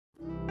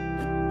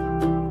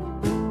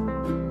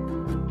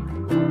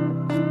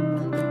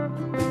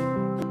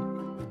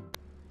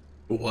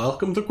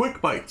Welcome to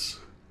Quick Bites.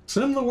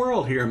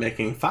 SimTheWorld here,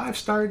 making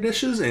 5-star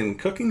dishes in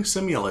Cooking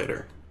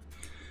Simulator.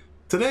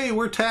 Today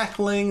we're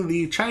tackling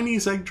the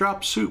Chinese egg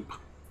drop soup.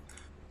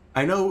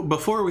 I know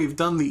before we've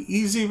done the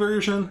easy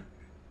version.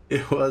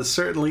 It was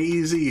certainly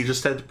easy. You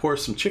just had to pour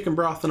some chicken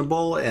broth in a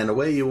bowl and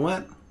away you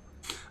went.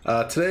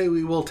 Today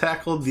we will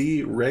tackle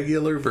the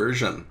regular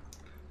version.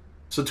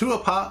 So to a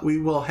pot we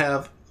will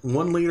have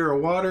 1 liter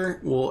of water.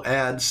 We'll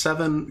add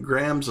 7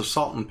 grams of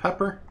salt and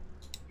pepper.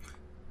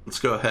 Let's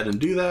go ahead and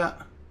do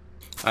that.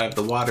 I have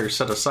the water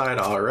set aside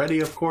already,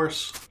 of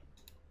course.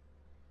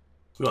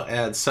 We'll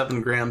add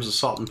 7 grams of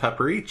salt and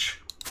pepper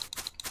each.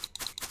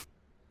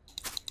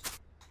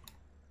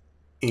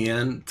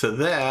 And to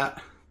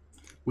that,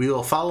 we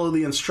will follow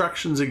the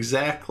instructions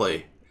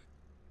exactly.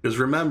 Because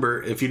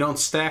remember, if you don't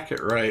stack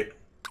it right,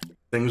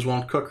 things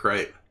won't cook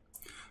right.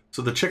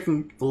 So the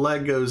chicken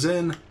leg goes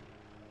in.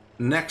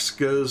 Next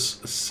goes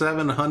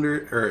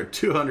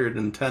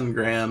 210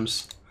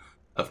 grams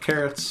of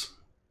carrots,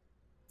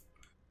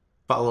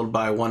 followed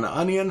by 1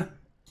 onion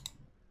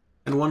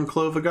and 1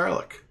 clove of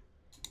garlic.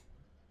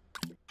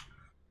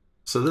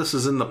 So this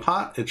is in the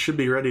pot. It should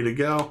be ready to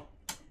go.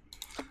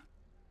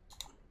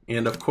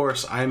 And of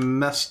course, I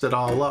messed it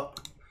all up.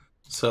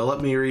 So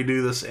let me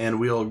redo this and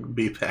we'll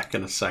be back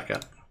in a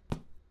second.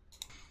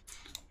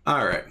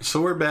 All right,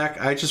 so we're back.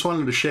 I just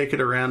wanted to shake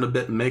it around a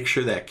bit and make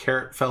sure that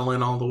carrot fell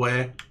in all the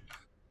way.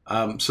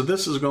 So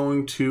this is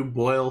going to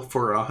boil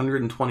for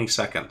 120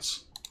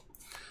 seconds.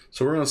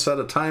 So we're going to set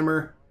a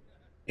timer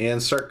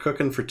and start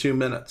cooking for 2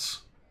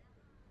 minutes.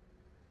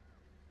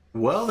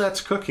 While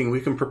that's cooking,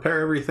 we can prepare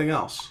everything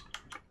else.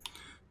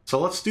 So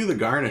let's do the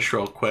garnish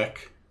real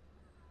quick.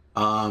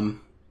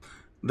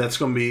 That's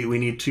going to be, we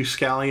need 2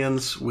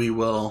 scallions. We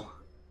will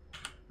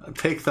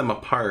take them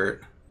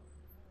apart.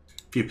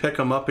 If you pick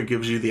them up, it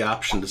gives you the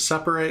option to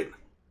separate.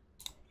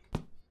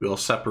 We'll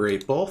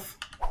separate both.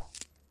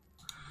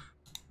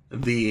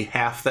 The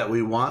half that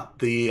we want,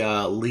 the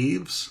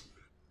leaves,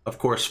 of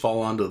course,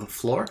 fall onto the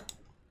floor.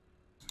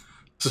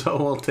 So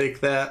we'll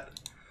take that,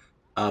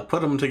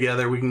 put them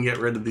together. We can get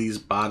rid of these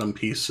bottom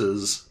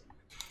pieces,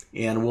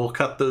 and we'll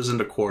cut those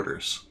into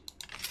quarters.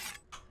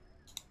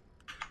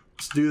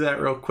 Let's do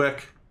that real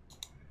quick.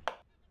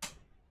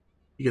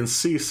 You can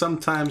see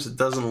sometimes it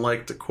doesn't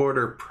like to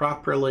quarter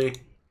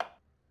properly.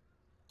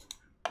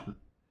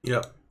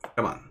 Yep,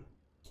 come on.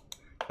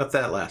 Cut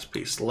that last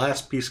piece. The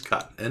last piece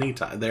cut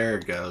anytime. There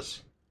it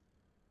goes.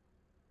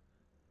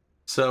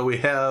 So we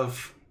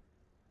have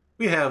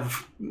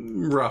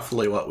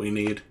roughly what we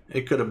need.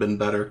 It could have been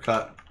better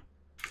cut.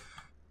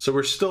 So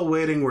we're still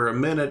waiting. We're a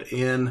minute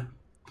in.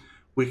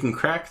 We can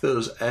crack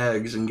those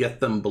eggs and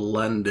get them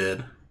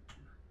blended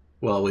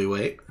while we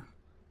wait.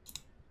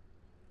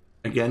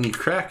 Again, you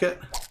crack it.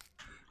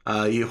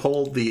 You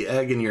hold the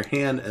egg in your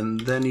hand and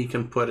then you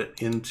can put it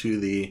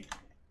into the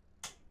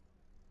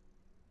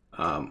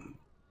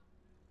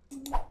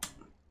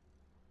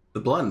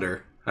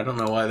blender. I don't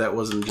know why that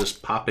wasn't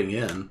just popping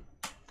in.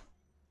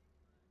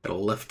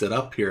 It'll lift it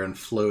up here and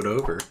float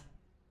over.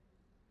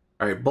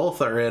 All right,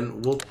 both are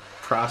in. We'll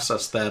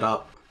process that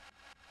up.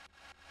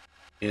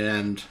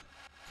 And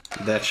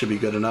that should be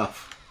good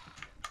enough.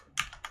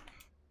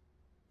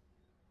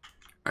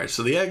 All right,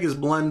 so the egg is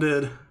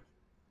blended.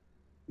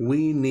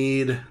 We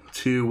need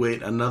to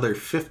wait another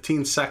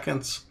 15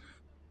 seconds.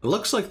 It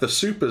looks like the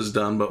soup is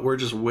done, but we're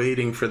just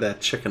waiting for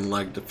that chicken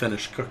leg to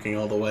finish cooking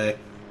all the way.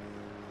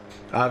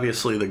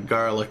 Obviously, the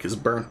garlic is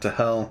burnt to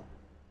hell.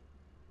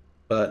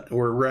 But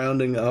we're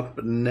rounding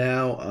up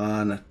now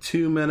on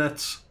 2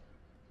 minutes,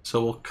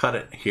 so we'll cut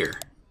it here.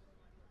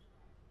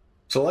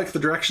 So like the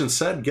directions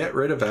said, get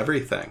rid of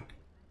everything.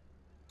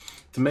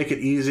 To make it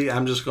easy,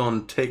 I'm just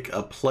going to take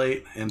a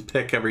plate and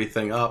pick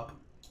everything up.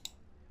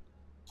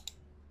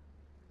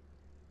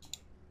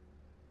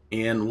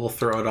 And we'll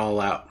throw it all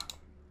out,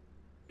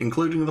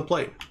 including the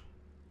plate.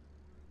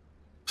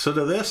 So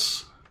to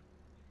this,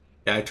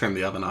 yeah, I turned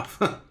the oven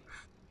off.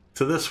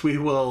 To this we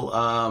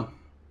will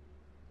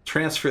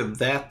transfer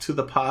that to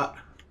the pot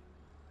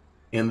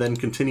and then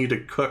continue to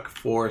cook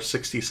for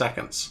 60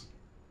 seconds.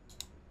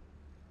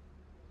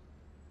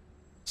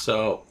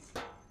 So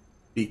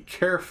be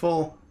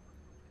careful.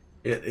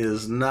 It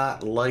is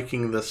not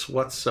liking this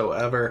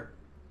whatsoever.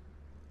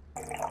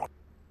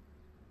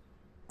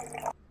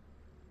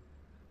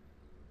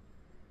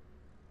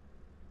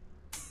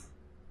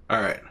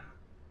 All right,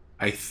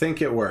 I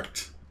think it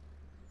worked.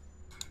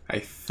 I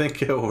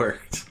think it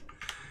worked.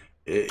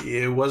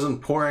 It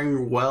wasn't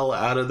pouring well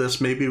out of this.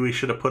 Maybe we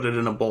should have put it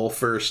in a bowl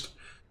first.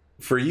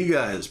 For you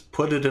guys,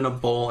 put it in a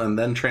bowl and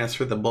then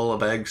transfer the bowl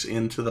of eggs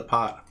into the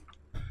pot.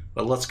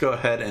 But let's go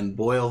ahead and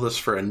boil this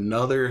for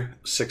another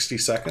 60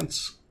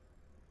 seconds.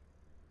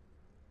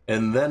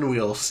 And then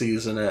we'll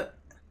season it.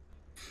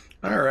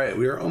 All right,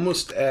 we are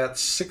almost at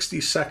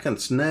 60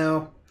 seconds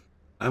now.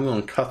 I'm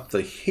going to cut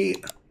the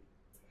heat.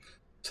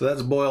 So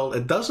that's boiled.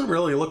 It doesn't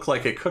really look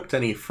like it cooked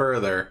any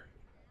further.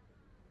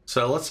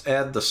 So let's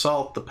add the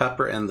salt, the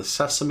pepper, and the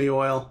sesame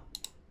oil.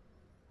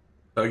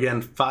 So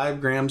again,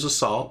 5 grams of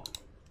salt.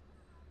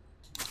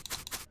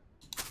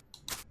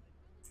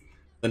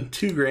 Then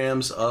 2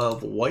 grams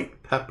of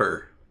white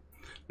pepper.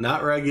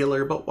 Not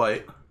regular, but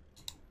white.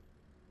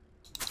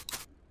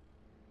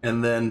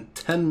 And then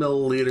 10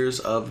 milliliters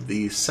of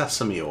the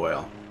sesame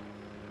oil.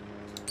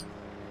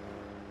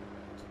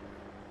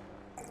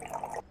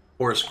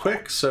 Pours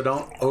quick, so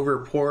don't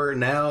over pour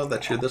now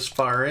that you're this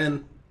far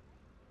in.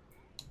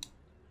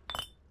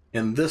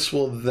 And this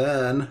will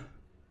then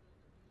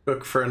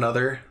cook for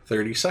another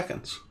 30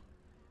 seconds.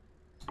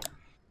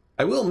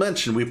 I will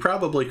mention, we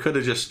probably could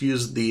have just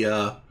used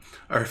the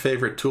our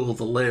favorite tool,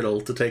 the ladle,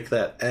 to take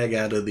that egg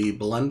out of the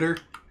blender,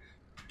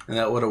 and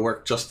that would have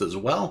worked just as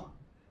well.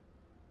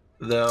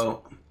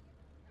 Though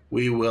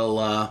we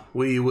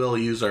will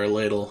use our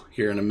ladle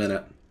here in a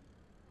minute.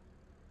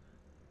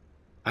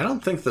 I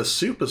don't think the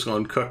soup is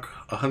going to cook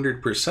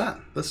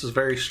 100%. This is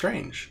very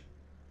strange.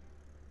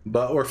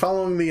 But we're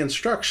following the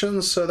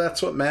instructions, so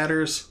that's what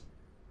matters.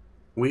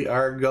 We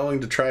are going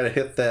to try to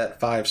hit that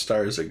 5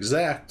 stars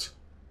exact.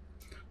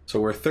 So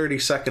we're 30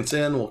 seconds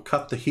in, we'll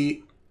cut the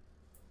heat.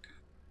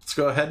 Let's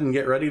go ahead and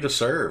get ready to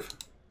serve.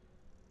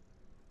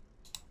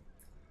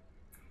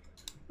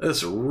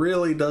 This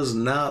really does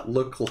not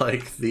look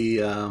like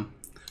the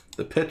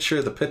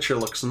picture. The picture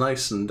looks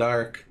nice and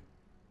dark.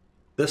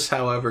 This,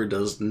 however,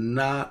 does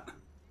not.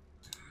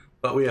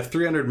 But we have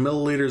 300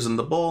 milliliters in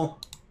the bowl.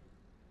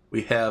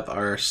 We have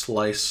our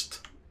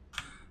sliced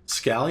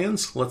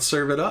scallions. Let's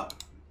serve it up.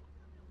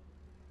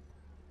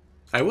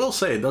 I will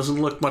say it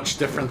doesn't look much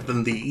different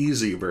than the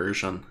easy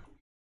version.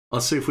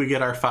 Let's see if we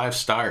get our 5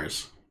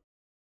 stars.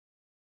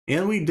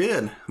 And we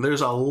did.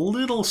 There's a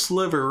little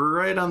sliver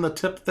right on the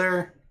tip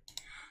there.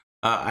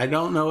 I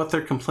don't know what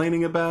they're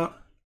complaining about.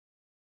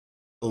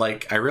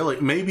 Like,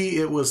 maybe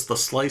it was the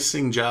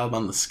slicing job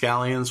on the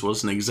scallions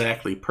wasn't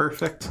exactly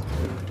perfect.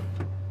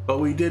 But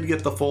we did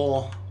get the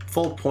full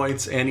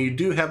points, and you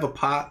do have a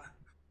pot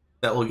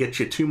that will get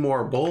you 2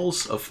 more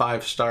bowls of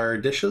 5-star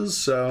dishes,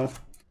 so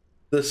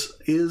this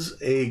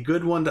is a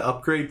good one to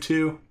upgrade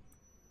to.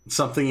 It's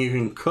something you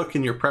can cook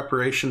in your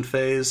preparation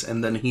phase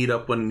and then heat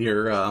up when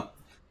you're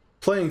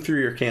playing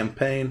through your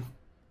campaign.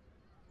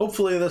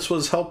 Hopefully this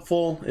was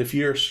helpful if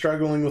you're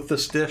struggling with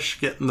this dish,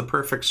 getting the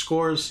perfect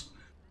scores.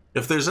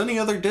 If there's any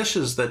other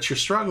dishes that you're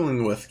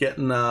struggling with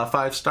getting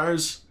 5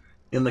 stars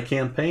in the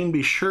campaign,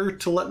 be sure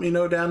to let me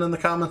know down in the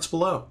comments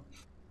below.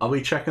 I'll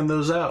be checking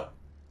those out.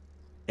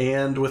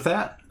 And with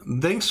that,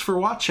 thanks for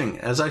watching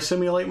as I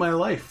simulate my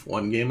life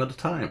one game at a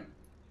time.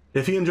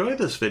 If you enjoyed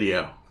this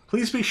video,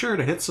 please be sure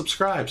to hit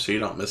subscribe so you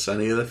don't miss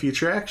any of the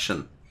future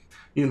action.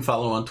 You can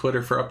follow on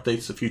Twitter for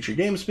updates of future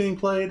games being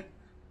played,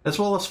 as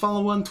well as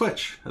follow on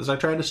Twitch as I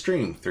try to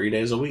stream 3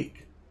 days a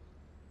week.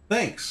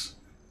 Thanks,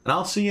 and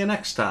I'll see you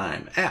next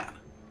time at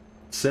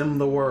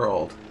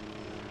SimTheWorld.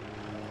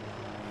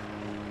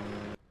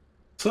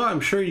 So I'm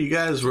sure you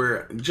guys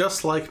were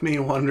just like me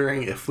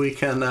wondering if we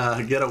can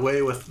get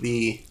away with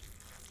the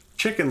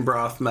chicken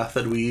broth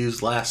method we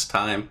used last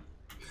time.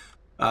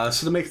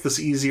 So to make this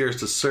easier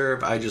to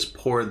serve, I just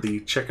poured the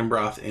chicken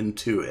broth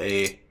into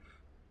a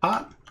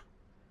pot.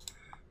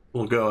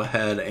 We'll go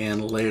ahead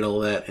and ladle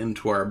that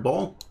into our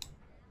bowl.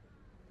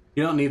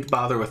 You don't need to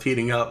bother with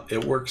heating up.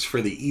 It works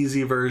for the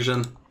easy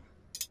version.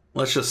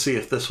 Let's just see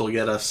if this will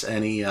get us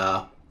any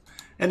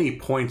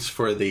points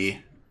for the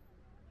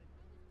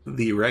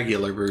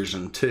regular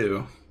version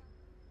too.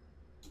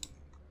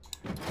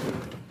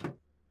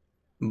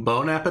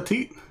 Bon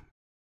appetit.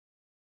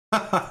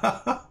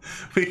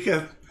 We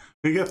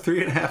got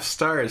 3.5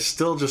 stars,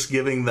 still just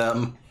giving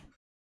them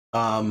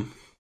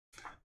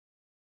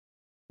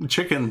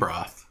chicken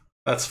broth.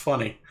 That's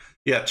funny.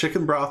 Yeah,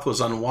 chicken broth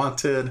was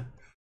unwanted,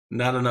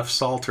 not enough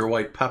salt or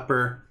white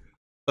pepper,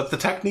 but the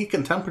technique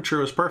and temperature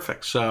was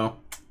perfect, so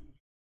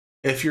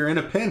if you're in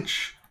a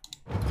pinch,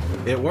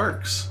 it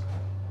works.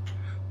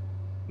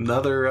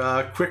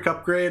 Another quick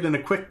upgrade and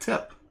a quick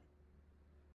tip.